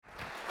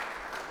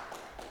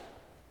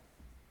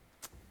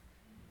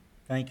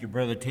Thank you,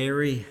 Brother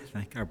Terry.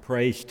 Thank our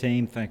praise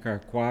team. Thank our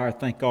choir.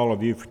 Thank all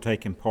of you for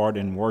taking part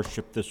in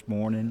worship this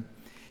morning.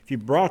 If you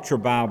brought your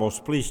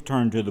Bibles, please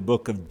turn to the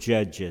book of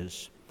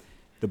Judges.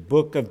 The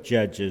book of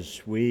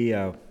Judges. We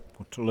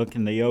want to look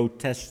in the Old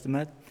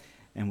Testament,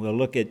 and we'll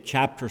look at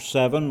chapter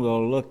 7.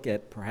 We'll look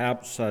at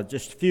perhaps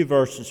just a few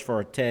verses for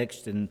our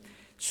text and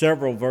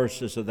several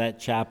verses of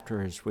that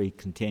chapter as we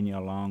continue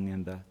along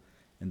in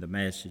the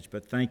message.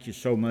 But thank you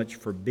so much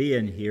for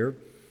being here.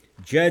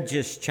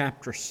 Judges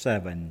chapter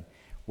 7.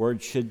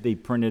 Words should be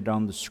printed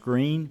on the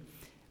screen.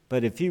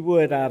 But if you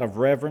would, out of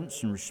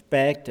reverence and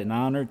respect and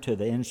honor to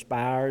the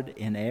inspired,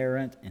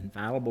 inerrant,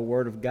 infallible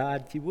Word of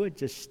God, if you would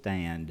just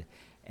stand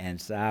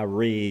as I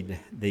read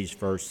these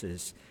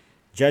verses.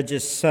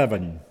 Judges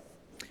 7.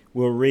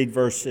 We'll read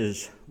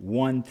verses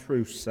 1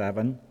 through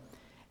 7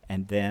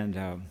 and then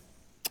have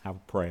a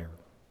prayer.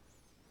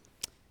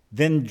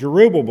 Then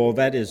Jerubbaal,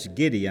 that is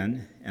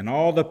Gideon, and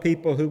all the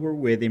people who were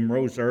with him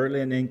rose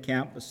early and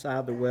encamped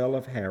beside the well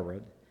of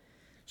Harod,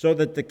 so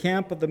that the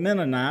camp of the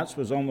Mennonites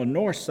was on the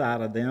north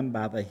side of them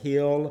by the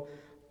hill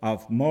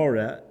of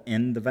Moreh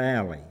in the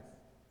valley.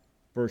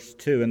 Verse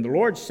 2, And the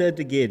Lord said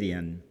to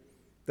Gideon,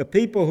 The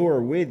people who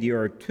are with you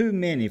are too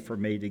many for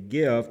me to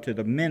give to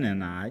the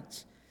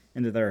Mennonites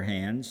into their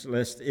hands,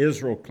 lest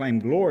Israel claim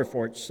glory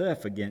for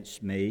itself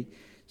against me,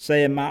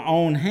 saying, My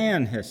own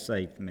hand has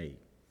saved me.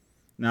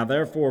 Now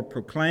therefore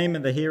proclaim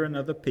in the hearing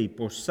of the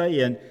people,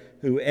 saying,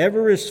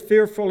 Whoever is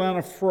fearful and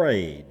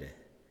afraid,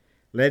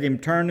 let him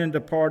turn and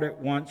depart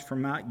at once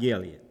from Mount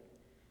Gilead.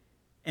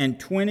 And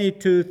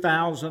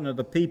 22,000 of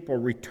the people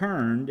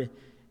returned,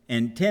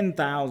 and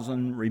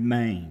 10,000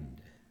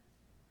 remained.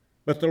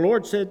 But the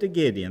Lord said to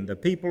Gideon, The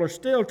people are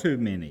still too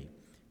many.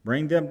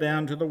 Bring them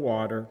down to the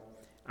water.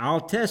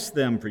 I'll test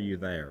them for you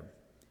there.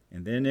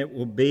 And then it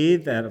will be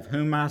that of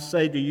whom I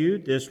say to you,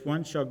 This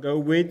one shall go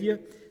with you,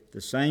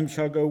 the same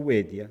shall go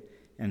with you.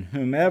 And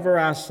whomever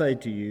I say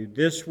to you,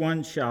 This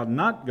one shall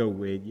not go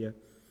with you,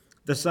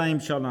 the same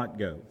shall not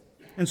go.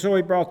 And so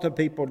he brought the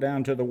people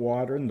down to the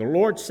water, and the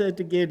Lord said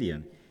to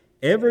Gideon,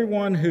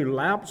 Everyone who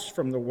laps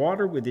from the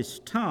water with his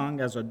tongue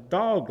as a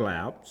dog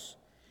laps,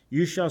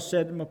 you shall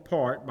set him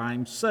apart by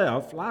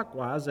himself,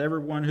 likewise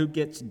everyone who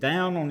gets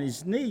down on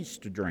his knees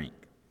to drink.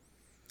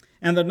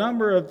 And the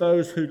number of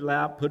those who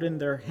lapped put in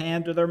their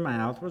hand to their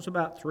mouth was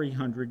about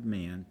 300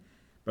 men.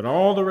 But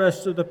all the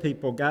rest of the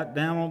people got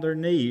down on their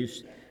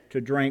knees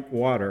to drink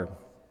water.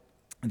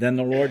 Then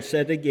the Lord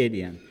said to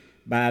Gideon,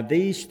 By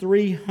these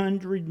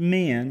 300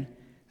 men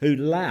who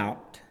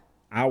lapped,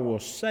 I will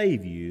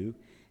save you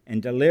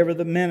and deliver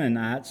the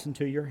Mennonites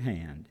into your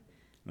hand.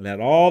 Let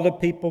all the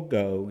people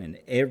go, and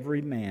every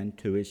man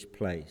to his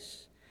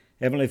place.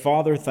 Heavenly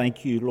Father,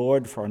 thank you,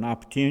 Lord, for an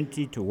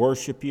opportunity to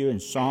worship you in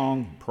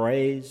song, and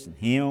praise, and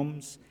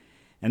hymns.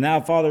 And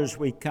now, Father, as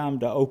we come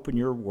to open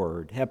your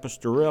word, help us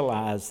to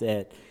realize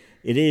that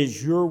it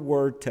is your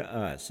word to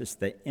us. It's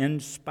the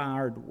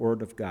inspired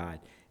word of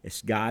God.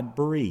 It's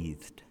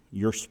God-breathed.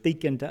 You're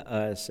speaking to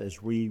us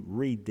as we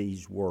read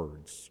these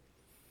words.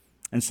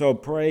 And so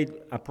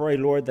I pray,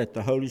 Lord, that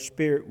the Holy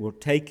Spirit will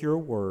take your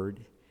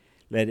word,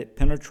 let it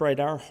penetrate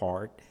our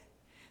heart,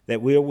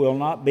 that we will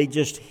not be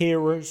just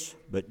hearers,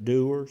 but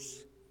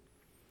doers.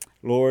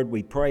 Lord,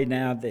 we pray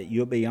now that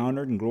you'll be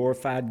honored and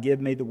glorified. Give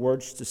me the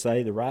words to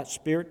say, the right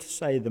spirit to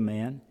say them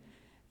in.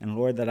 And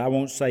Lord, that I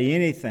won't say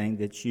anything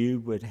that you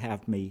would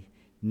have me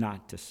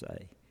not to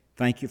say.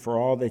 Thank you for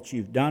all that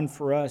you've done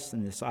for us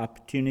and this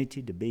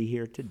opportunity to be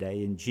here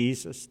today. In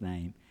Jesus'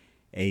 name,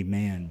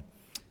 amen.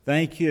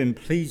 Thank you, and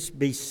please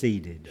be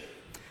seated.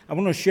 I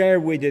want to share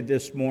with you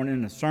this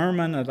morning a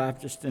sermon that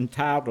I've just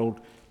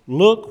entitled,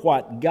 Look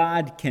What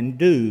God Can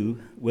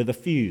Do with a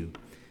Few.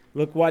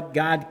 Look what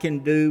God can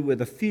do with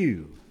a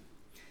few.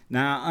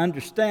 Now, I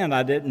understand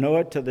I didn't know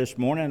it till this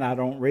morning. I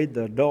don't read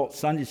the adult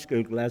Sunday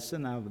school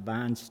lesson. I have a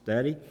Bible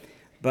study.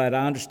 But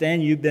I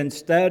understand you've been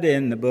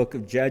studying the book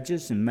of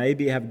Judges and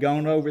maybe have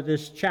gone over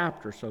this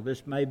chapter. So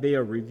this may be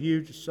a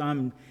review to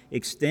some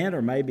extent,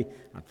 or maybe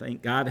I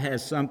think God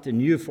has something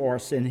new for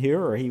us in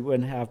here, or he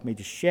wouldn't have me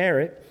to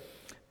share it.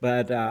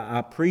 But I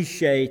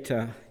appreciate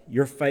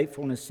your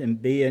faithfulness in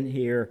being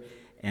here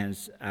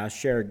as I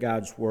share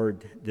God's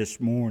word this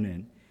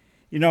morning.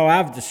 You know,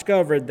 I've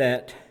discovered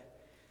that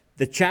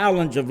the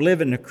challenge of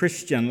living a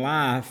Christian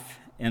life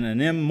in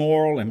an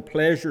immoral and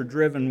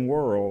pleasure-driven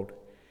world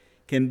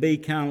can be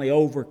kind of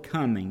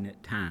overcoming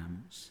at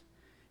times.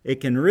 It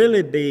can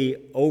really be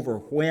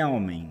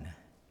overwhelming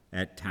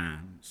at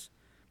times.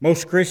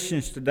 Most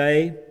Christians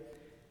today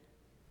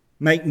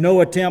make no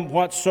attempt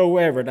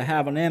whatsoever to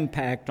have an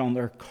impact on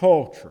their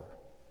culture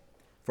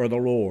for the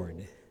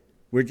Lord.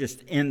 We're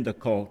just in the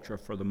culture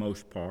for the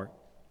most part.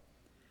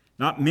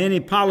 Not many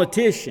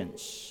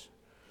politicians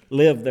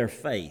live their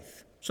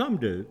faith. Some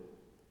do,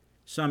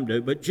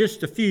 but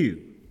just a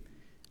few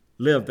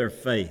live their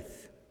faith.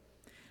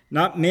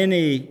 Not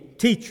many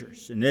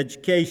teachers in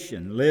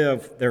education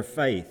live their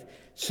faith.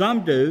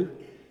 Some do.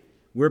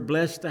 We're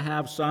blessed to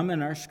have some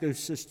in our school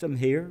system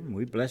here.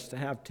 We're blessed to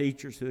have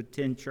teachers who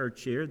attend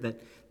church here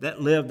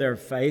that live their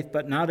faith,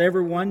 but not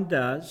everyone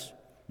does.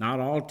 Not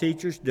all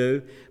teachers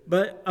do,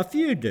 but a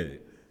few do.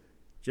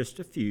 Just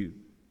a few.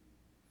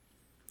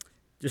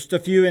 Just a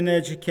few in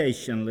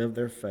education live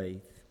their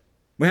faith.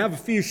 We have a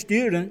few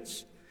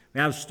students.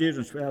 We have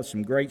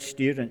some great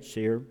students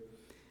here.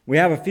 We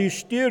have a few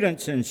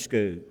students in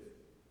school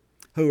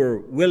who are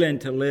willing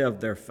to live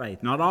their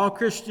faith. Not all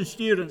Christian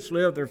students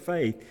live their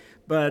faith,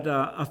 but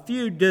a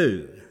few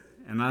do.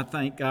 And I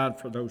thank God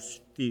for those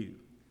few.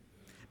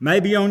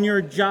 Maybe on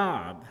your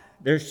job,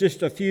 there's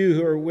just a few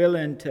who are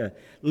willing to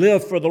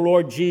live for the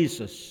Lord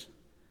Jesus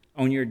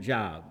on your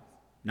job.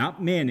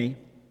 Not many,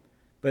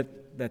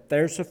 but that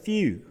there's a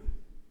few.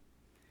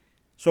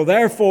 So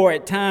therefore,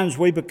 at times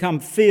we become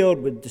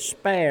filled with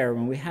despair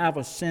and we have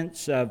a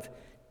sense of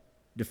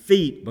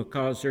defeat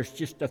because there's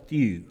just a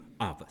few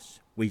of us,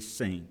 we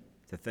seem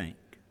to think.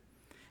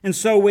 And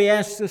so we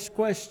ask this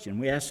question.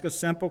 We ask a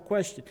simple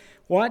question.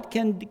 What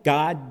can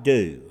God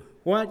do?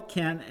 What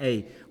can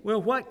a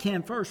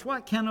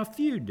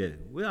few do?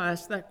 We'll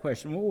ask that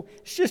question. Well,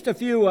 it's just a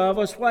few of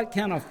us. What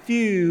can a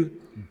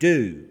few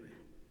do?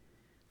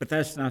 But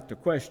that's not the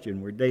question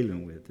we're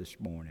dealing with this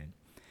morning.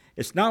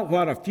 It's not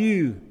what a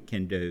few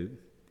can do,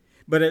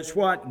 but it's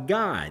what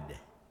God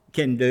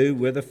can do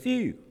with a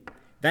few.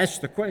 That's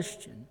the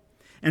question.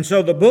 And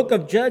so the book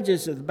of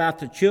Judges is about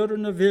the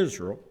children of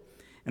Israel,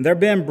 and they're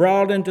being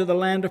brought into the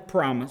land of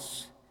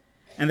promise,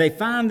 and they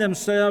find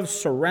themselves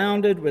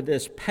surrounded with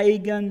this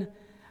pagan,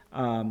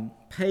 hostile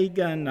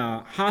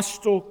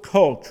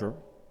culture.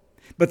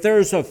 But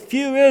there's a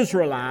few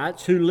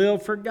Israelites who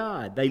live for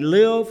God. They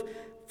live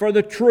for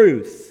the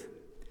truth.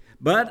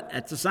 But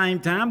at the same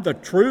time, the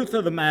truth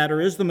of the matter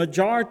is the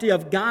majority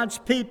of God's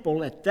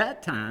people at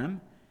that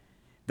time,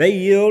 they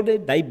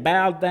yielded, they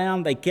bowed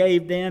down, they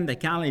caved in, they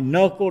kind of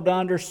knuckled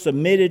under,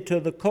 submitted to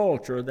the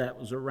culture that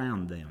was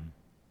around them.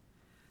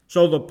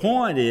 So the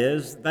point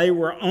is, they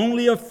were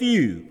only a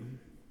few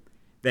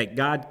that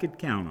God could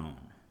count on.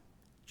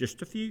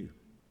 Just a few.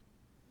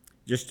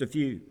 Just a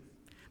few.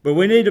 But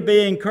we need to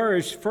be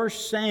encouraged. 1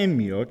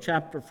 Samuel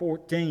chapter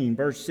 14,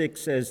 verse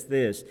 6 says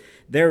this,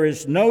 "There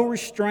is no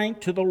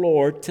restraint to the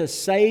Lord to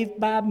save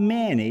by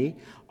many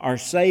or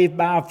save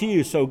by a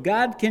few." So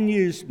God can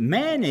use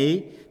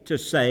many to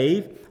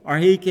save, or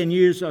He can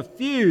use a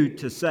few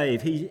to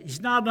save.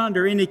 He's not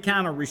under any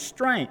kind of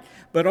restraint.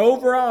 But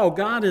overall,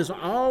 God has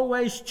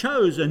always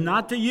chosen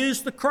not to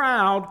use the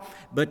crowd,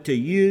 but to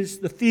use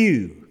the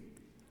few.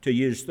 To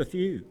use the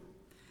few.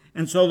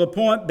 And so the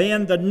point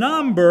being, the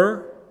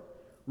number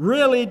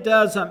really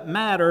doesn't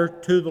matter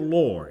to the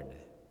Lord.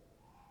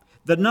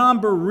 The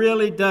number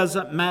really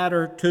doesn't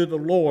matter to the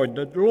Lord.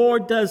 The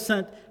Lord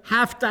doesn't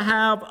have to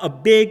have a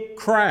big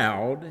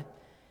crowd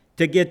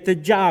to get the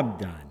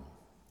job done.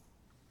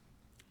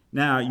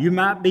 Now, you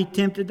might be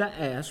tempted to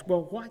ask,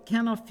 well, what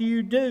can a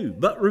few do?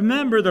 But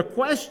remember, the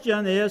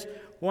question is,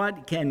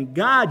 what can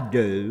God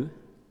do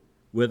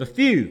with a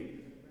few?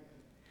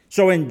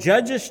 So in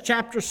Judges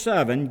chapter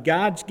 7,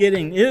 God's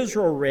getting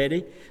Israel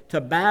ready to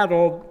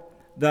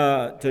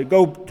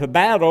go to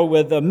battle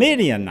with the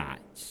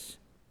Midianites.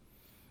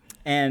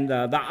 And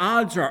the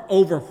odds are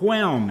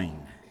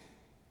overwhelming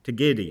to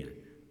Gideon.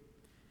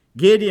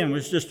 Gideon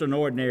was just an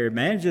ordinary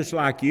man, just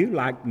like you,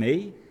 like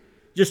me.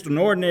 Just an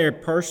ordinary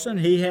person.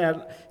 He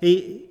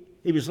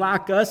was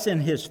like us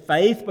in his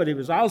faith, but he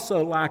was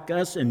also like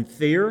us in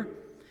fear.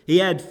 He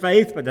had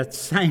faith, but at the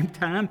same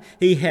time,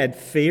 he had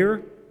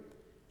fear.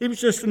 He was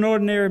just an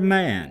ordinary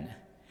man.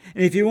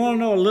 And if you want to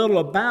know a little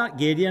about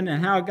Gideon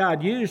and how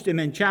God used him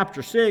in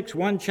chapter 6,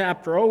 one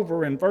chapter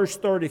over in verse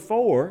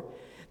 34,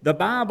 the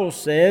Bible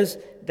says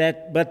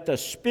that, "But the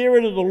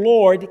Spirit of the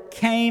Lord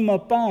came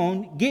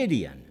upon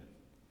Gideon."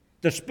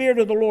 The Spirit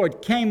of the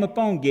Lord came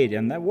upon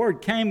Gideon. That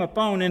word "came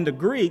upon" in the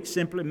Greek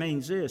simply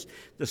means this.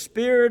 The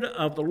Spirit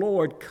of the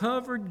Lord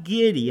covered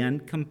Gideon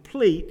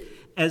complete,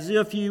 as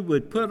if you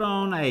would put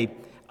on a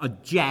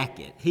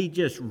jacket. He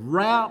just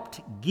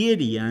wrapped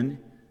Gideon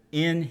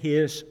in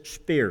his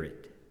spirit.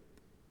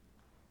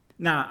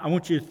 Now, I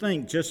want you to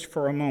think just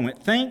for a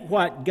moment. Think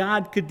what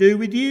God could do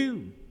with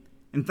you.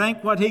 And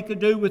think what He could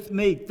do with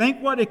me.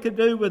 Think what He could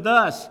do with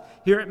us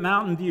here at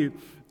Mountain View.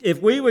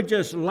 If we would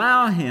just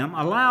allow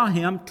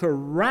Him to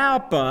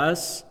wrap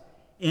us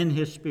in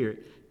His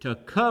Spirit, to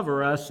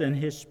cover us in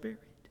His Spirit.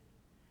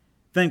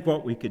 Think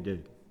what we could do.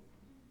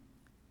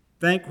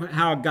 Think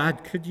how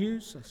God could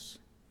use us.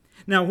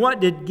 Now, what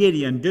did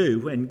Gideon do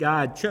when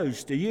God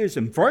chose to use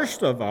him?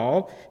 First of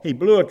all, he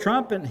blew a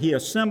trumpet and he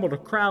assembled a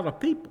crowd of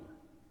people.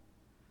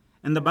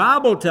 And the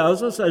Bible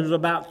tells us there was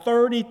about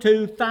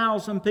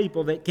 32,000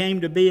 people that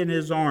came to be in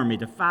his army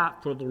to fight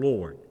for the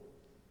Lord.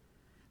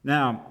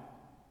 Now,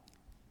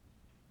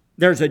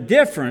 there's a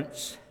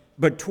difference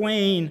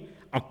between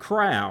a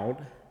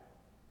crowd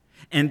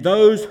and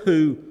those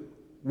who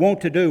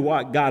want to do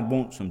what God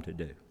wants them to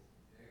do.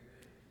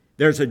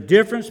 There's a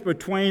difference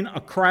between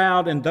a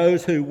crowd and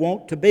those who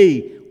want to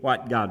be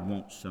what God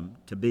wants them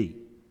to be.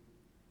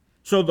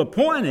 So the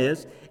point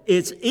is,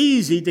 it's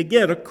easy to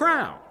get a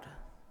crowd.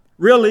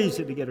 Real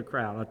easy to get a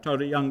crowd. I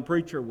told a young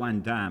preacher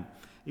one time,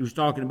 he was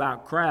talking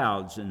about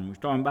crowds and he was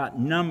talking about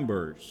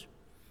numbers.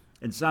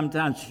 And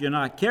sometimes if you're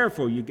not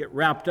careful, you get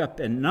wrapped up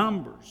in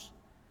numbers.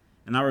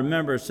 And I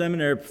remember a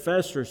seminary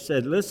professor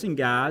said, listen,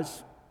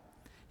 guys,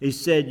 he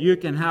said, you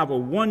can have a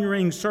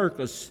one-ring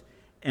circus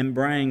and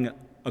bring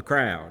a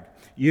crowd.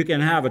 You can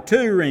have a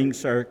two-ring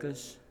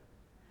circus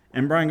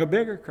and bring a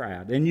bigger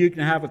crowd. And you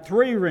can have a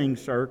three-ring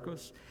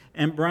circus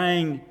and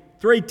bring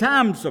 3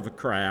 times of a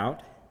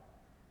crowd.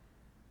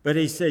 But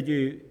he said,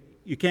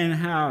 you can't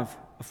have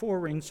a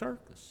 4-ring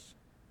circus.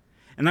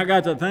 And I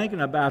got to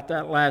thinking about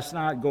that last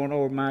night, going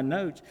over my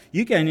notes.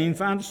 You can't even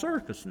find a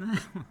circus now.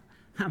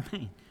 I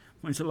mean,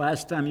 when's the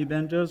last time you've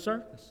been to a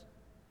circus?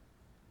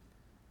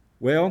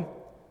 Well,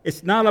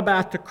 it's not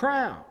about the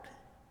crowd.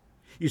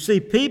 You see,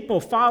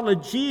 people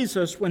followed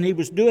Jesus when he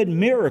was doing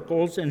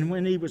miracles and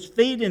when he was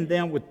feeding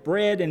them with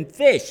bread and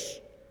fish.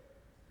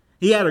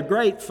 He had a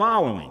great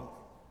following.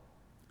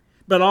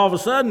 But all of a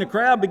sudden, the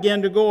crowd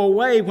began to go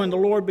away when the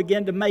Lord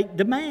began to make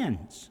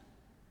demands.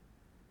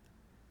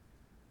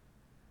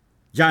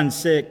 John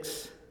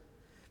 6,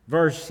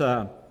 verse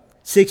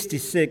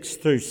 66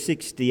 through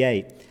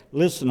 68.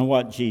 Listen to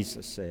what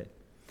Jesus said.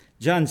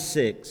 John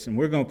 6, and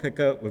we're going to pick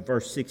up with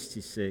verse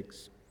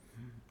 66.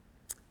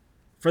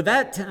 From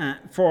that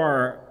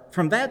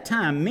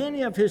time,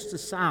 many of his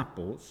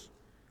disciples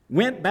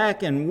went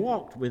back and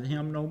walked with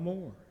him no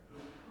more.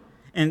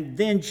 And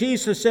then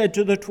Jesus said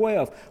to the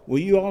 12, will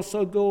you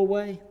also go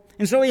away?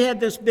 And so he had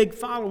this big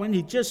following.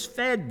 He just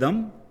fed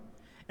them,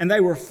 and they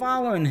were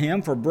following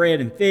him for bread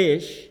and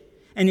fish.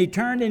 And he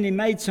turned and he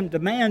made some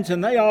demands,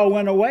 and they all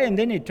went away. And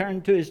then he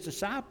turned to his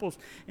disciples,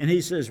 and he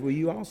says, will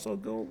you also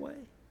go away?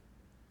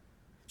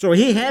 So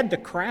he had the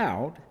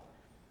crowd,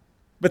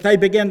 but they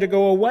began to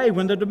go away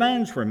when the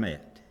demands were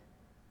met.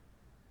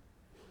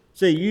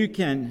 See, you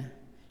can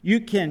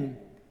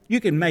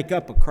make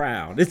up a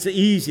crowd. It's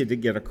easy to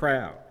get a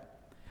crowd.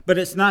 But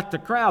it's not the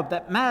crowd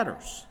that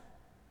matters.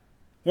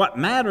 What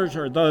matters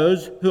are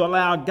those who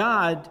allow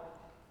God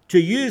to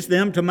use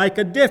them to make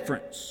a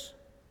difference.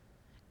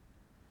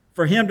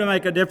 For him to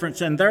make a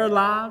difference in their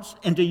lives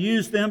and to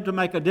use them to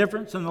make a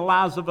difference in the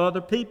lives of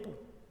other people.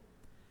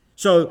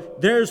 So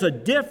there's a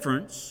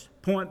difference,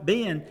 point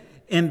being,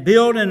 in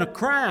building a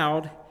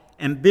crowd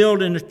and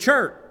building a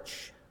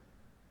church.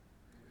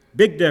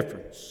 Big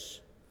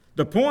difference.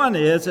 The point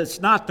is, it's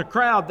not the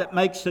crowd that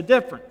makes the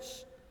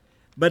difference,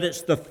 but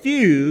it's the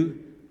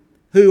few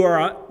who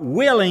are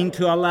willing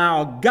to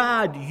allow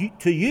God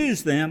to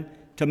use them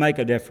to make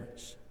a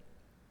difference.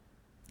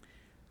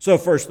 So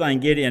first thing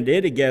Gideon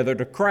did, he gathered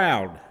a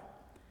crowd.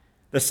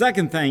 The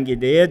second thing he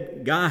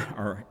did,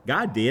 God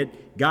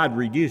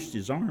reduced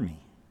his army.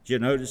 Did you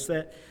notice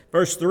that?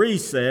 Verse 3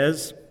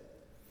 says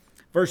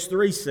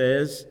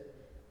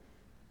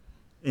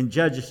in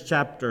Judges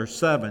chapter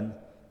 7,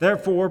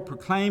 therefore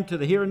proclaim to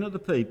the hearing of the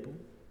people,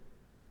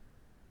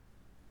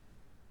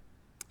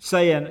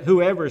 saying,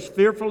 whoever is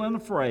fearful and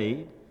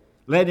afraid,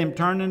 let him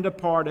turn and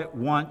depart at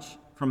once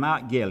from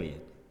Mount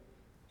Gilead.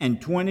 And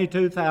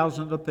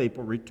 22,000 of the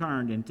people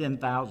returned, and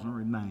 10,000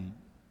 remained.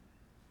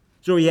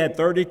 So he had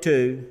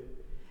 32,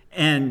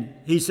 and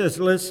he says,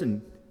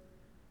 listen,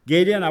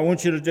 Gideon, I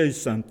want you to do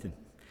something.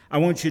 I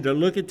want you to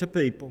look at the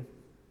people,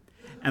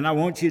 and I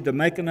want you to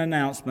make an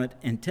announcement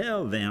and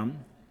tell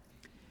them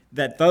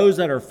that those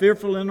that are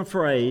fearful and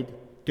afraid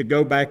to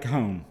go back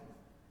home.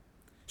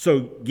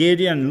 So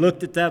Gideon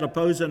looked at that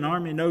opposing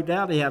army. No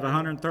doubt he had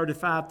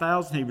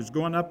 135,000 he was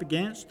going up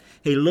against.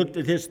 He looked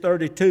at his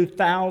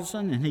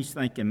 32,000, and he's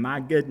thinking,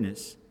 my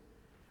goodness.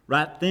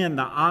 Right then,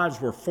 the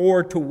odds were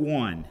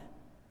 4-1.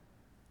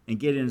 And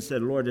Gideon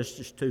said, Lord, that's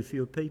just too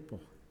few people.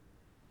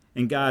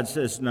 And God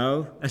says,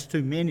 no, that's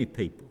too many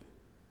people.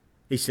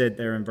 He said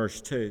there in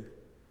verse 2.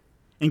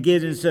 And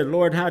Gideon said,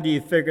 Lord, how do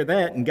you figure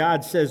that? And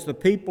God says, the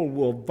people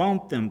will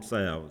vaunt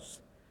themselves.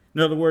 In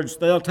other words,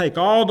 they'll take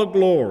all the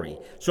glory.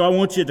 So I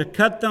want you to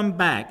cut them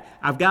back.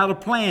 I've got a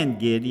plan,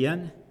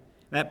 Gideon.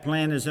 That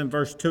plan is in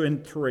verse 2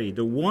 and 3.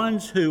 The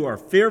ones who are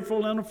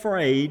fearful and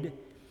afraid,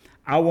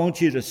 I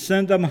want you to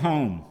send them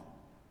home.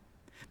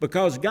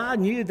 Because God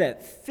knew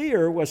that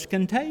fear was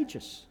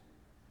contagious.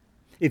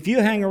 If you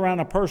hang around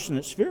a person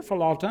that's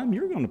fearful all the time,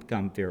 you're going to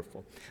become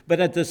fearful. But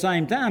at the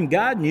same time,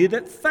 God knew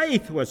that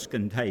faith was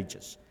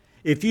contagious.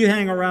 If you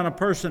hang around a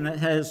person that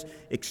has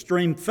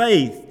extreme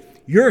faith,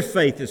 your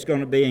faith is going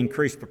to be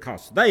increased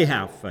because they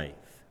have faith.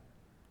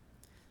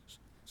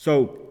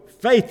 So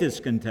faith is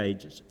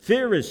contagious.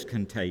 Fear is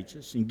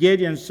contagious. And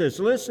Gideon says,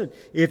 listen,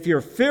 if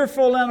you're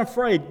fearful and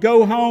afraid,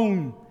 go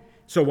home.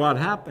 So what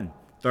happened?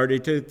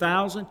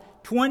 32,000?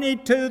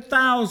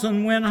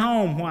 22,000 went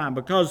home. Why?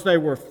 Because they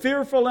were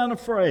fearful and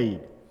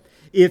afraid.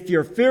 If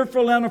you're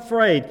fearful and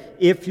afraid,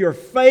 if your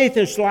faith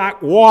is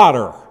like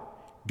water,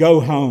 go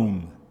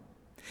home.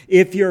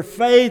 If your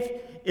faith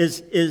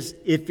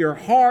if your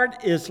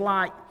heart is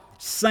like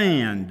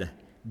sand,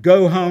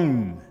 go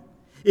home.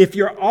 If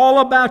you're all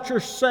about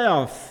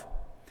yourself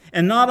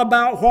and not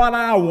about what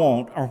I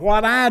want or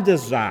what I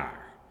desire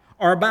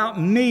or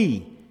about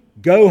me,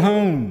 go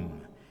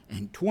home.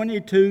 And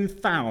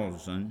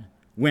 22,000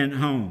 went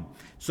home.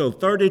 So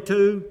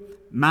 32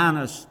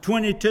 minus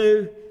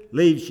 22,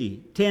 leaves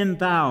you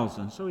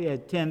 10,000. So he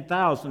had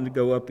 10,000 to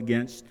go up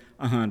against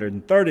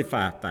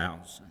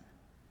 135,000.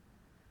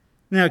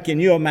 Now, can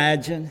you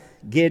imagine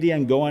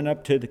Gideon going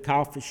up to the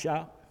coffee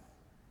shop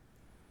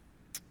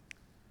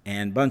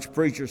and a bunch of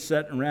preachers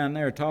sitting around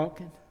there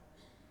talking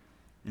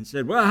and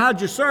said, well,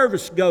 how'd your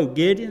service go,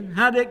 Gideon?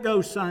 How'd it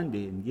go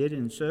Sunday? And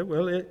Gideon said,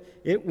 well,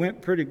 it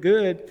went pretty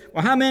good.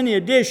 Well, how many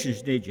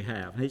additions did you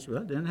have? And he said,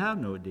 well, I didn't have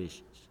no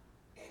additions.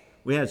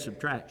 We had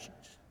subtractions.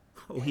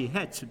 Oh, he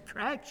had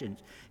subtractions.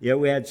 Yeah,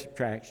 we had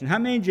subtractions. How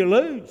many did you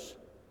lose?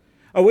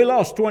 Oh, we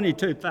lost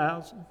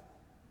 22,000.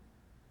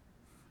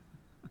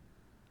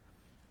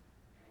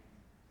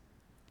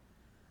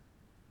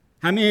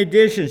 How many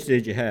additions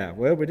did you have?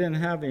 Well, we didn't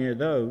have any of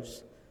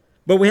those.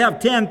 But we have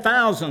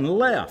 10,000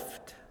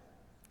 left.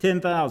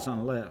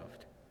 10,000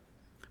 left.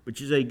 But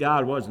you see,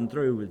 God wasn't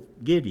through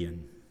with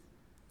Gideon.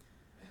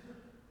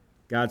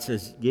 God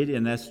says,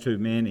 Gideon, that's too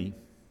many.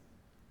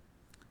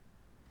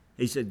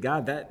 He said,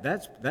 God,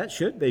 that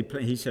should be.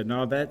 He said,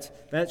 no,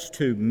 that's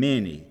too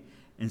many.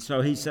 And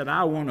so he said,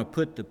 I want to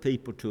put the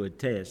people to a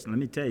test. Let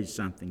me tell you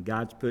something.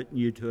 God's putting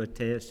you to a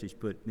test. He's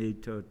putting me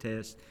to a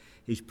test.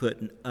 He's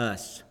putting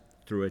us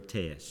through a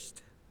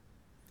test.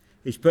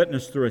 He's putting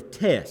us through a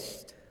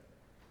test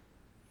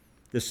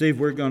to see if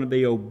we're going to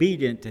be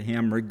obedient to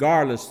him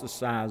regardless of the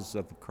size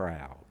of the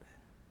crowd.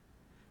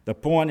 The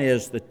point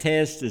is, the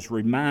test is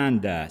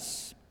remind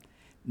us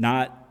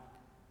not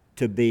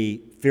to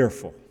be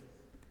fearful.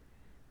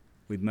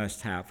 We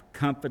must have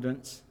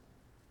confidence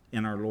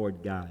in our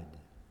Lord God,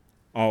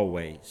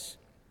 always.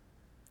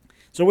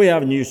 So we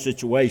have a new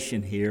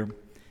situation here.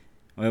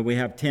 Well, we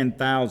have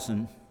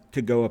 10,000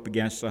 to go up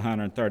against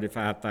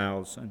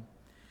 135,000.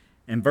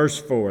 In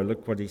verse 4,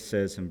 look what he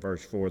says in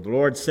verse 4. The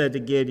Lord said to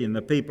Gideon,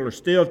 the people are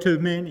still too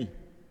many.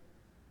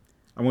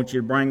 I want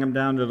you to bring them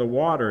down to the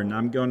water, and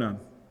I'm going to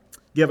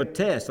give a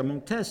test. I'm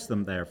going to test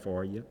them there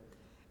for you.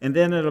 And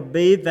then it'll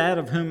be that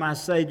of whom I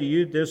say to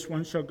you, this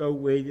one shall go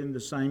with you, and the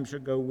same shall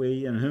go with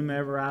you. And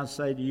whomever I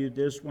say to you,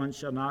 this one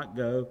shall not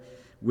go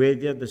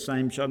with you, the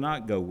same shall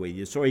not go with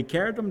you. So he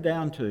carried them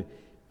down to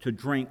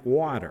drink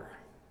water.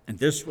 And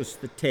this was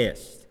the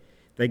test.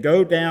 They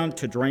go down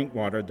to drink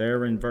water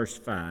there in verse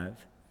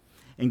 5.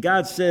 And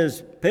God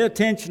says, pay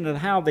attention to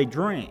how they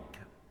drink.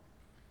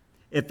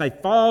 If they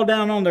fall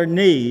down on their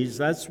knees,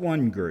 that's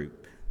one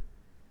group.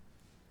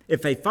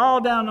 If they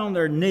fall down on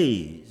their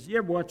knees, you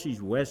ever watch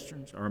these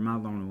westerns? Or am I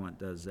the only one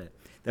that does that?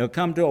 They'll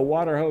come to a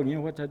water hole, and you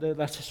know what they do?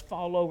 They'll just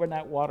fall over in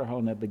that water hole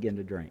and they'll begin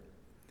to drink.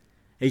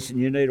 He said,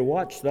 you need to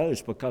watch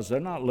those because they're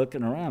not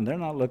looking around. They're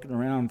not looking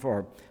around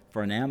for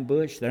an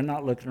ambush. They're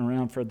not looking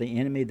around for the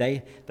enemy.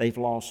 They've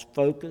lost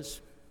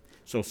focus.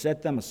 So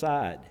set them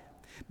aside.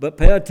 But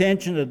pay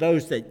attention to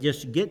those that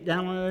just get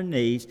down on their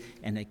knees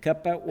and they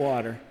cup that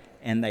water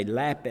and they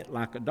lap it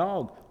like a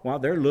dog while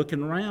they're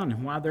looking around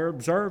and while they're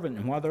observing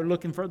and while they're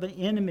looking for the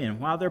enemy and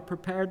while they're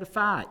prepared to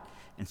fight,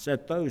 and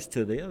set those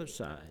to the other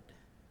side.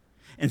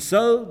 And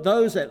so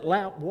those that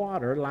lap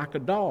water like a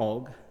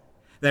dog,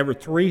 there were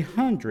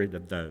 300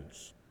 of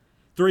those.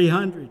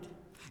 300.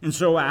 And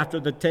so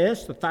after the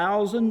test, the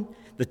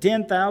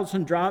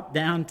 10,000 dropped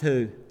down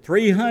to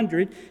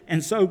 300,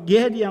 and so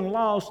Gideon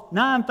lost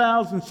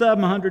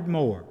 9,700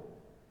 more.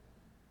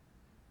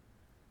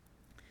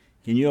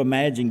 Can you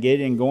imagine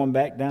Gideon going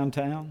back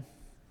downtown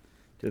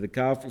to the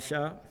coffee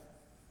shop?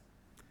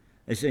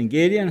 They said,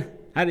 Gideon,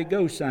 how'd it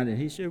go Sunday?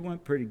 He said, it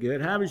went pretty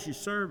good. How was your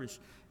service?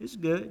 It's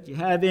good. Did you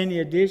have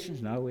any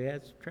additions? No, we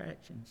had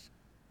subtractions.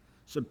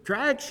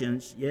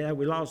 Subtractions? Yeah,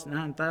 we lost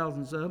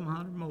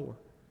 9,700 more.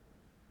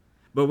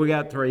 But we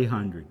got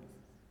 300.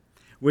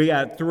 We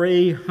got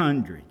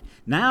 300.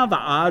 Now the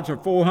odds are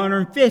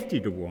 450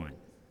 to 1.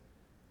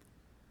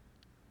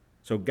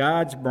 So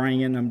God's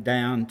bringing them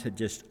down to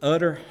just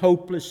utter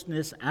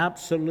hopelessness,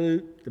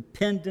 absolute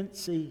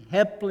dependency,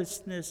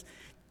 helplessness,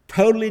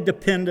 totally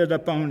dependent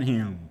upon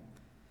him.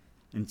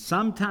 And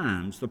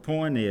sometimes the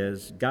point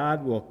is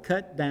God will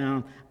cut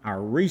down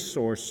our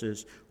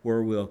resources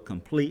where we'll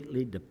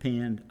completely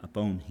depend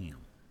upon him.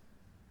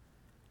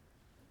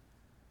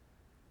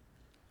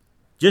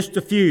 Just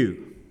a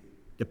few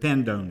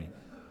depend on him.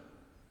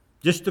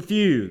 Just a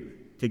few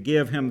to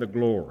give him the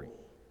glory.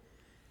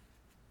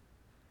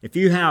 If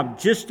you have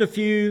just a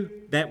few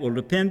that will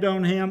depend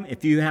on him,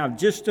 if you have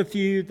just a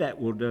few that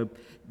will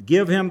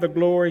give him the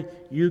glory,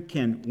 you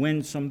can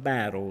win some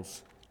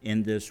battles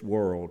in this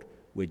world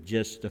with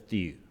just a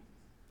few.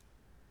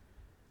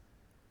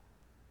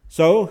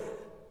 So,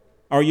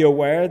 are you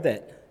aware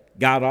that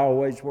God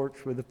always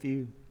works with a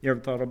few? You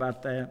ever thought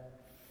about that?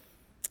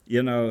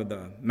 You know,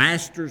 the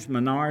master's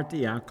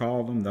minority, I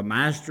call them the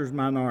master's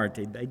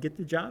minority, they get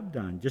the job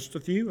done, just a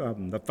few of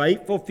them. The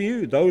faithful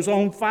few, those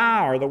on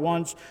fire, are the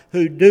ones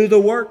who do the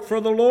work for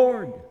the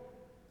Lord.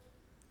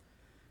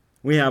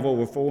 We have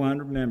over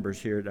 400 members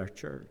here at our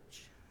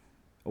church,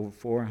 over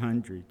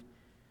 400.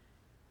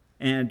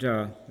 And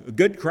a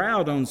good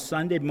crowd on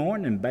Sunday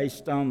morning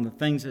based on the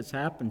things that's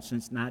happened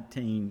since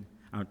 2019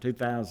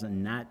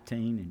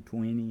 and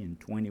 20 and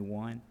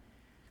 21.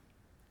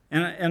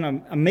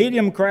 and a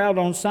medium crowd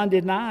on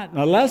Sunday night, and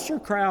a lesser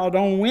crowd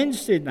on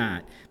Wednesday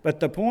night. But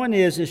the point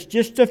is, it's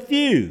just a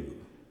few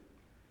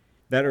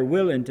that are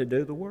willing to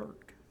do the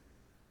work.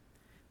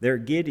 They're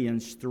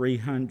Gideon's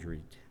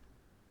 300.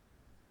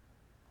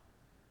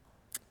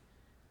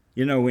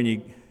 You know,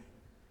 when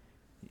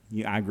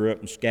I grew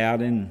up in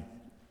scouting.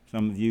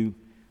 Some of you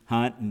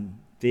hunt and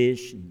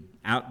fish and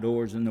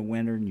outdoors in the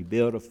winter, and you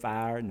build a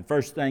fire. And the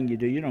first thing you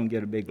do, you don't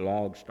get a big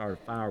log to start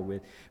a fire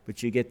with,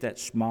 but you get that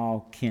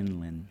small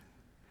kindling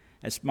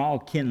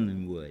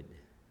wood.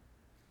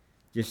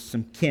 Just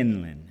some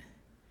kindling.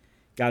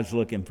 God's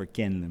looking for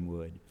kindling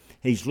wood.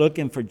 He's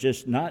looking for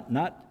just not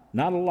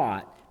a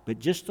lot, but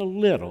just a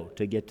little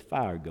to get the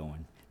fire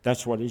going.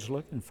 That's what he's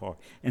looking for.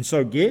 And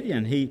so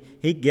Gideon,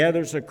 he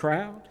gathers a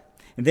crowd,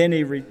 and then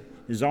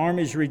his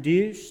army's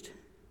reduced.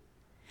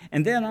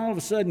 And then all of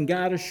a sudden,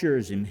 God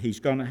assures him he's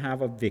going to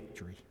have a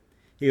victory.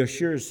 He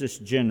assures this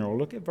general.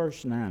 Look at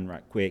verse 9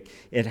 right quick.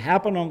 It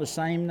happened on the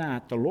same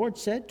night. The Lord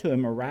said to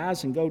him,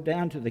 "Arise and go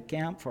down to the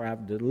camp, for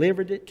I've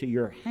delivered it to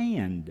your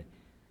hand.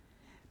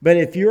 But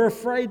if you're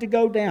afraid to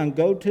go down,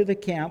 go to the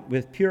camp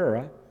with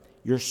Purah,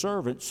 your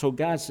servant." So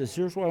God says,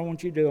 here's what I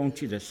want you to do. I want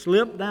you to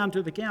slip down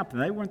to the camp.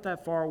 And they weren't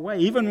that far away.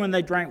 Even when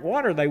they drank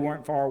water, they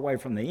weren't far away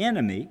from the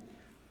enemy.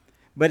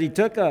 But he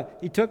took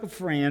a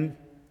friend,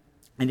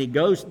 and he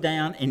goes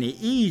down and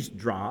he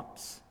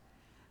eavesdrops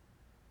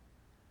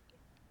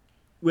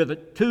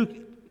with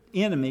two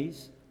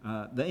enemies,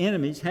 the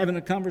enemies having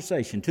a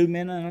conversation, two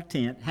men in a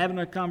tent having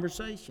a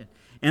conversation.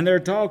 And they're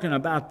talking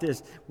about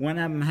this. One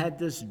of them had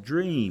this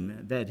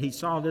dream that he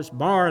saw this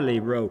barley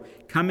row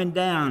coming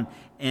down,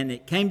 and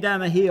it came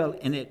down a hill,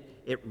 and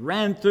it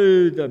ran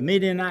through the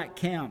Midianite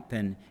camp,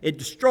 and it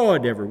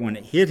destroyed everyone.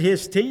 It hit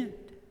his tent.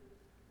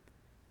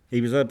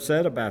 He was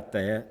upset about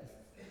that.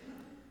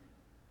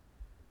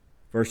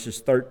 Verses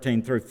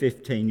 13 through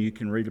 15, you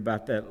can read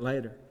about that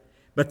later.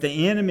 But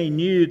the enemy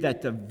knew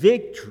that the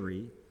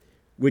victory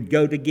would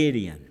go to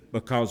Gideon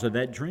because of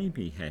that dream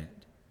he had.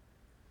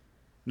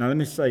 Now let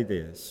me say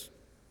this.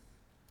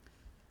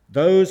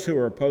 Those who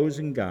are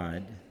opposing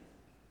God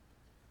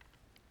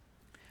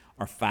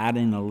are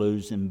fighting a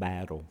losing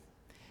battle.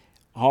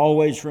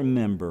 Always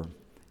remember,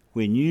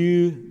 when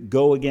you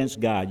go against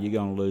God, you're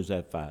going to lose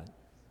that fight.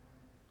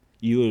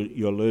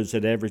 You'll lose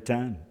it every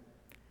time.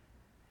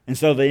 And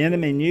so the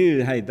enemy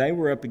knew, hey, they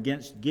were up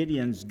against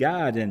Gideon's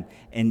God,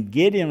 and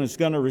Gideon was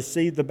going to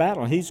receive the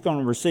battle. He's going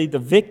to receive the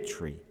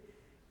victory.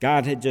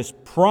 God had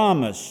just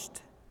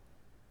promised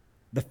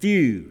the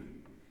few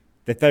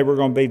that they were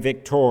going to be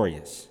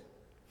victorious.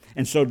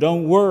 And so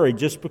don't worry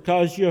just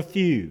because you're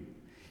few.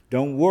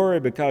 Don't worry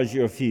because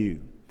you're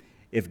few.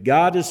 If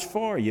God is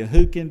for you,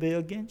 who can be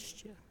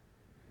against you?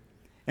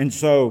 And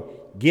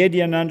so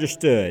Gideon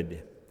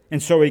understood.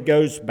 And so he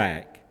goes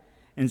back.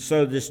 And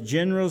so this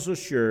general's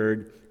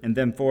assured. And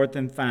then fourth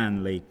and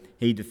finally,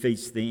 he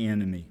defeats the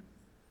enemy.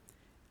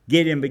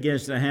 Gideon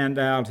begins to hand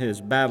out his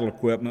battle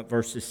equipment,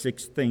 verses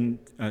 16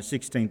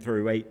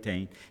 through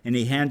 18. And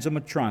he hands them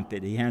a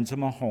trumpet, he hands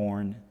them a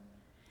horn,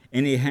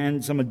 and he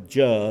hands them a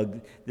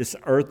jug, this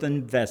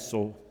earthen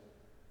vessel.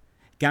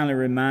 Kind of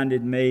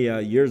reminded me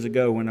years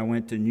ago when I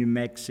went to New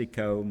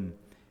Mexico. And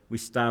we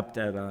stopped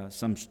at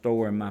some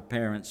store, and my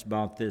parents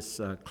bought this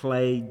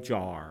clay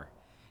jar.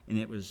 And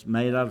it was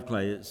made out of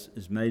clay.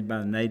 It's made by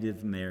the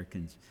Native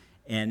Americans.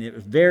 And it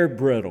was very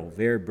brittle,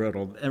 very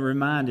brittle. It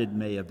reminded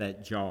me of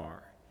that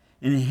jar.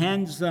 And he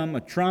hands them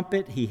a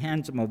trumpet. He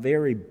hands them a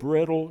very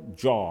brittle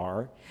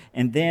jar.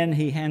 And then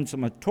he hands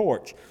them a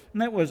torch.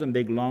 And that wasn't a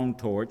big, long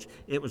torch.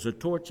 It was a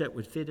torch that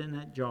would fit in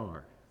that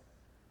jar.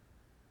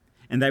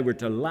 And they were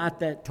to light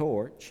that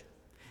torch.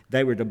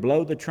 They were to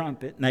blow the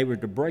trumpet. And they were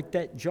to break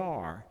that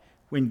jar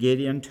when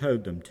Gideon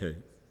told them to.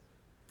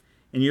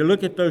 And you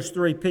look at those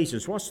three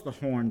pieces. What's the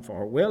horn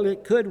for? Well,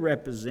 it could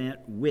represent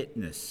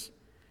witness.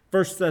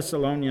 1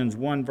 Thessalonians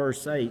 1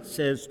 verse 8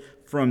 says,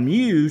 "From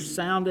you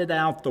sounded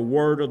out the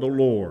word of the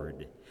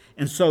Lord."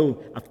 And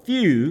so a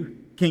few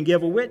can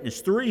give a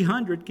witness.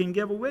 300 can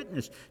give a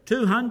witness.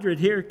 200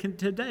 here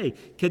today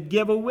could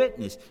give a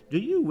witness. Do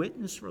you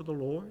witness for the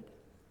Lord?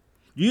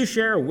 Do you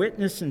share a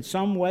witness in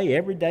some way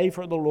every day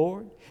for the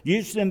Lord? Do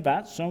you just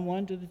invite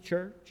someone to the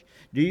church?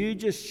 Do you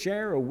just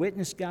share a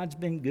witness? God's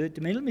been good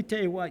to me. Let me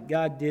tell you what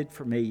God did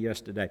for me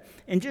yesterday.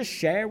 And just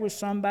share with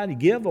somebody.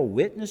 Give a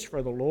witness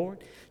for the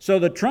Lord. So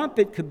the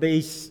trumpet could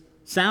be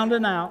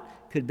sounding out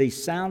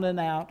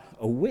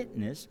a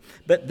witness.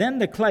 But then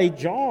the clay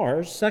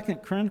jars,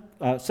 2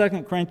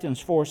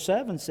 Corinthians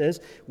 4:7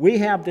 says, we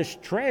have this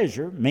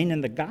treasure,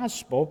 meaning the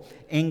gospel,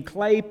 in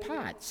clay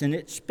pots. And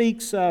it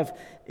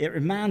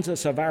reminds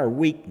us of our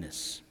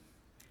weakness.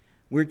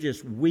 We're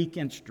just weak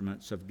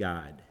instruments of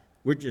God.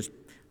 We're just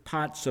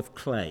pots of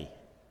clay,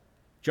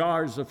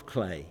 jars of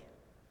clay.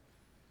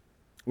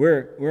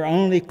 We're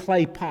only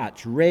clay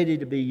pots ready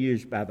to be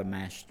used by the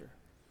master.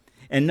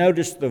 And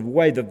notice the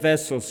way the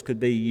vessels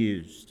could be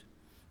used.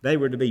 They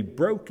were to be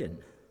broken.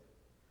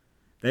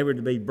 They were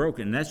to be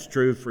broken. That's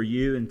true for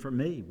you and for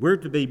me. We're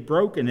to be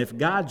broken. If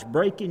God's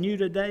breaking you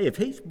today, if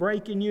He's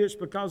breaking you, it's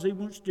because He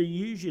wants to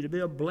use you to be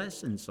a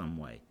blessing some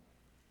way.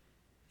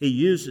 He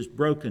uses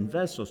broken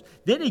vessels.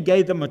 Then He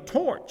gave them a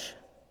torch.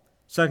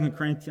 2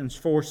 Corinthians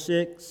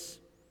 4:6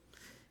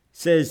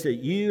 says that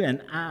you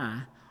and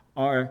I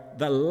are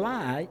the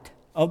light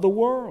of the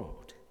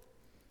world.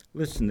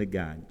 Listen to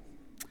God.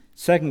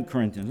 2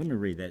 Corinthians, let me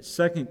read that.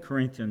 2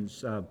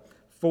 Corinthians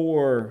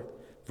 4,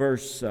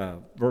 verse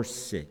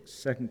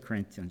 6. 2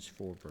 Corinthians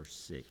 4, verse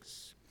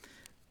 6.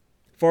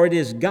 For it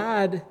is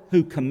God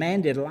who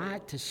commanded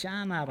light to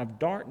shine out of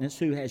darkness,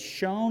 who has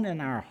shone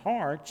in our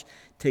hearts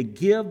to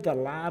give the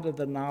light of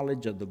the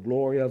knowledge of the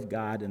glory of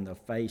God in the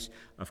face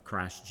of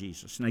Christ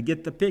Jesus. Now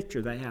get the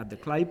picture. They have the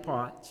clay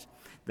pots.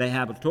 They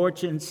have a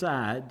torch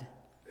inside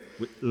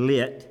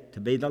lit to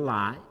be the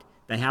light.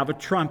 They have a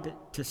trumpet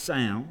to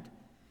sound.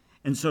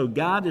 And so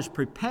God is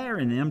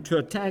preparing them to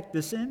attack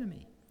this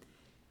enemy.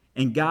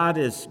 And God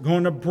is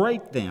going to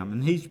break them,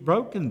 and He's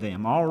broken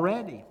them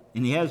already.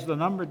 And He has the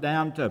number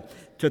down to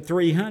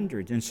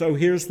 300. And so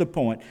here's the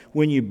point.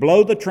 When you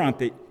blow the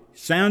trumpet,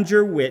 sound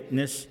your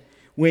witness,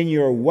 when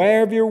you're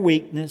aware of your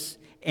weakness,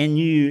 and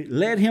you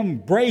let Him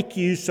break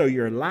you so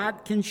your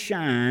light can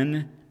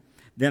shine,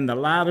 then the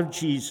light of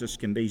Jesus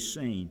can be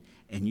seen,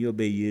 and you'll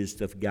be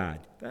used of God.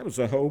 That was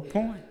the whole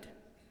point.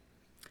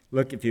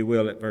 Look, if you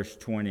will, at verse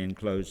 20 and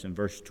close in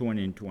verse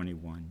 20 and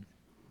 21.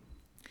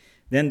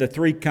 Then the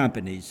three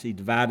companies, He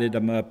divided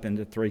them up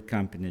into three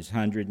companies,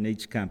 100 in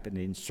each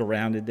company, and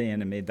surrounded the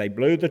enemy. They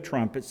blew the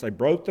trumpets, they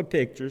broke the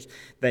pictures,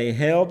 they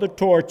held the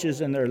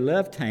torches in their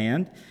left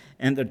hand,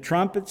 and the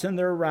trumpets in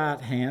their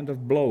right hand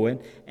of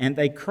blowing, and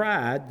they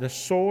cried, the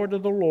sword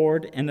of the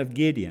Lord and of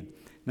Gideon.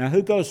 Now,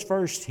 who goes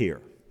first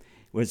here?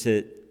 Was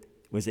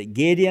it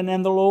Gideon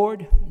and the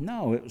Lord?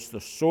 No, it was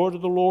the sword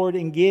of the Lord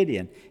and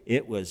Gideon.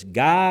 It was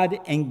God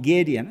and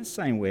Gideon. The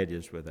same way it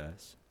is with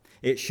us.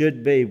 It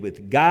should be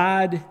with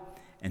God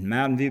and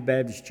Mountain View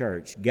Baptist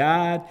Church.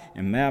 God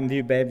and Mountain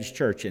View Baptist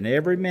Church. And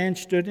every man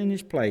stood in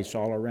his place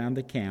all around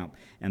the camp.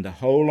 And the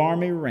whole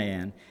army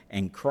ran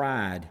and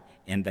cried,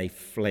 and they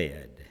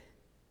fled.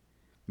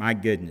 My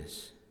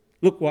goodness.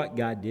 Look what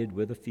God did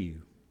with a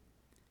few.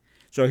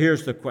 So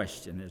here's the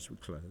question as we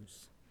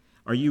close.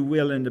 Are you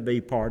willing to be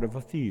part of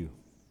a few?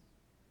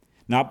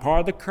 Not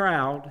part of the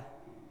crowd,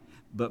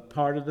 but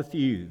part of the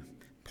few.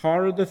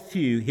 Part of the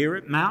few here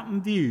at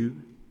Mountain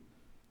View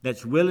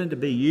that's willing to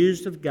be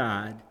used of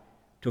God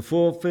to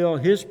fulfill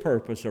His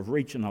purpose of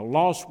reaching a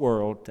lost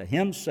world to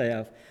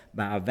Himself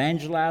by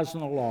evangelizing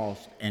the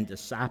lost and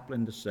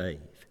discipling the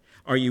saved.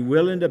 Are you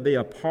willing to be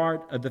a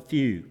part of the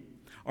few?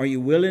 Are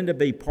you willing to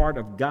be part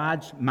of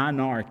God's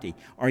minority?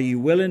 Are you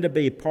willing to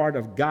be part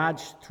of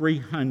God's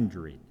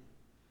 300?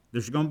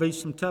 There's going to be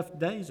some tough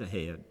days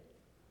ahead.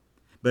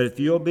 But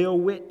if you'll be a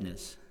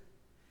witness,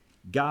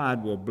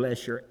 God will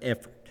bless your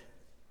effort.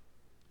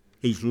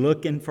 He's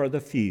looking for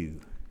the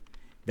few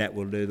that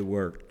will do the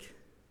work.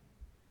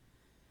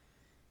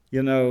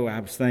 You know, I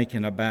was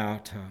thinking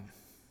about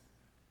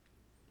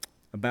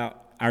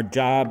our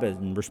job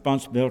and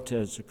responsibility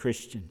as a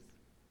Christian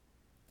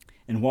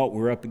and what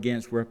we're up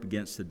against. We're up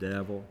against the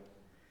devil.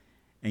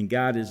 And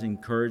God has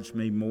encouraged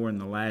me more in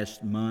the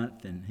last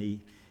month than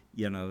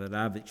that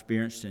I've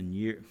experienced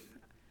in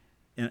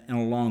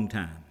a long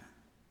time.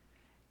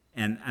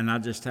 And I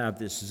just have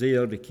this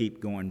zeal to keep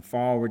going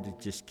forward, to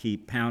just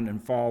keep pounding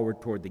forward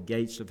toward the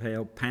gates of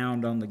hell,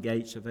 pound on the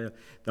gates of hell.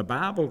 The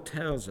Bible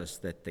tells us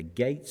that the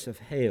gates of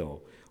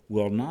hell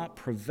will not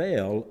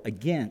prevail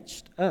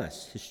against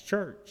us, His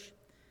church.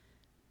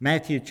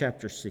 Matthew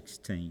chapter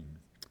 16.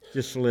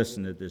 Just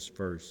listen to these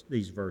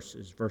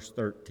verses. Verse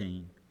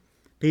 13.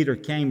 Peter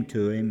came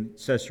to him,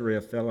 Caesarea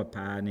Philippi,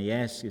 and he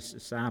asked his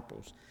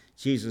disciples.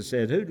 Jesus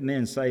said, "Who do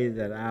men say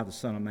that I, the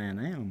Son of Man,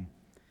 am?"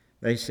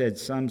 They said,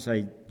 "Some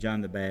say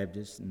John the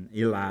Baptist, and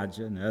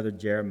Elijah, and other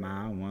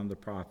Jeremiah, and one of the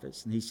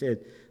prophets." And He said,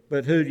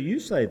 "But who do you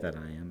say that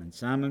I am?" And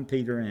Simon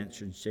Peter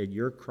answered and said,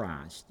 "You're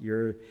Christ.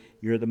 You're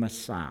the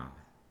Messiah,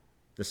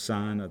 the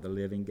Son of the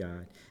living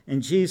God."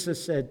 And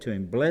Jesus said to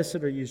him,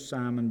 "Blessed are you,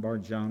 Simon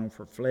Bar-Jonah,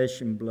 for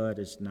flesh and blood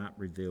has not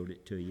revealed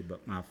it to you,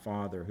 but my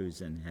Father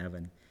who's in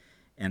heaven.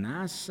 And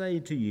I say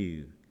to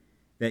you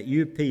that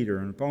you, Peter,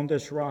 and upon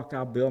this rock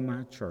I'll build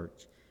my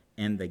church,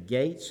 and the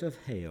gates of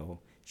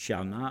hell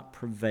shall not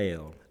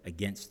prevail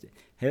against it."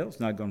 Hell's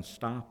not going to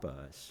stop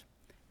us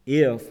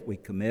if we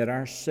commit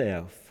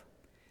ourselves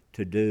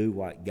to do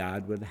what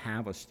God would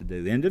have us to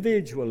do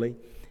individually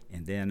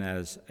and then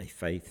as a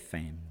faith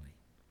family.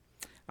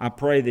 I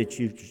pray that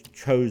you've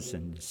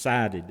chosen,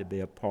 decided to be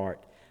a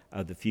part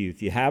of the few.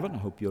 If you haven't, I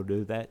hope you'll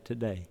do that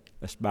today.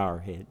 Let's bow our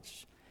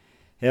heads.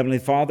 Heavenly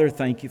Father,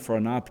 thank you for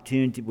an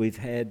opportunity we've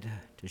had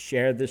to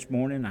share this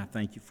morning. I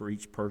thank you for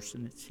each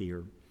person that's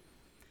here.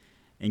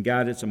 And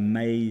God, it's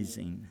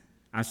amazing.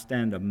 I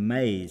stand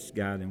amazed,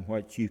 God, in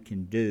what you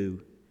can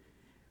do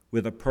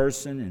with a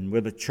person and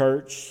with a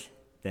church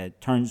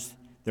that turns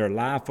their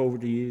life over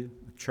to you,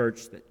 a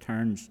church that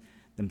turns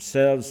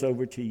themselves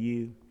over to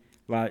you.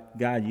 Like,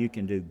 God, you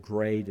can do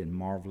great and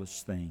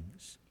marvelous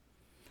things.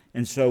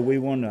 And so we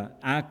want to,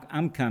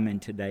 I'm coming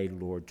today,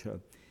 Lord,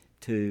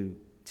 to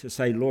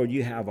say, Lord,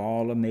 you have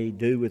all of me.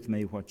 Do with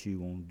me what you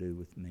want to do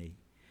with me.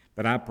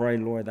 But I pray,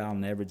 Lord, I'll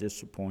never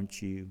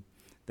disappoint you,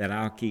 that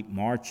I'll keep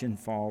marching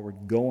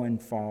forward, going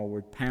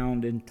forward,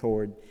 pounding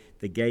toward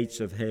the gates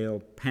of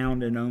hell,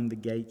 pounding on the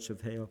gates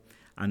of hell.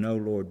 I know,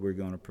 Lord, we're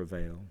going to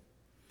prevail.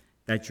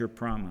 That's your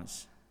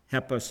promise.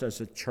 Help us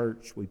as a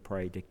church, we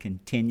pray, to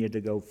continue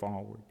to go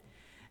forward.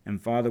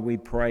 And Father, we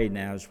pray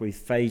now as we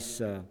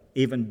face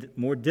even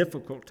more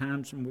difficult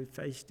times than we've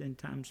faced in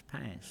times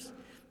past,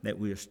 that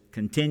we'll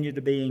continue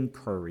to be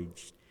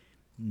encouraged,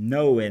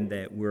 knowing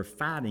that we're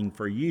fighting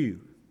for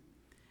you.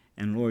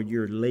 And Lord,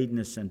 you're leading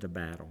us into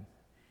battle,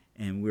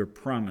 and we're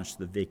promised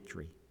the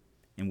victory.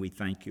 And we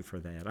thank you for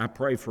that. I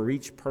pray for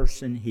each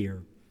person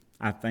here.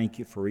 I thank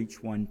you for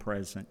each one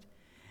present.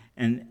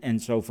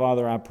 And so,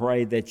 Father, I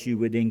pray that you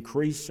would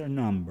increase our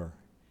number,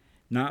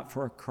 not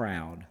for a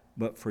crowd,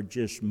 but for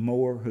just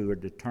more who are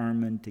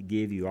determined to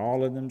give you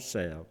all of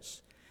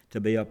themselves, to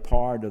be a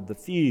part of the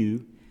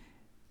few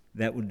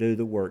that will do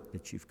the work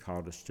that you've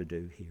called us to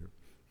do here.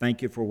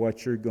 Thank you for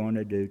what you're going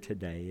to do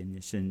today. And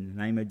it's in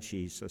the name of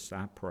Jesus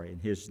I pray. In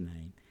his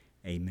name,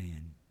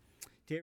 amen.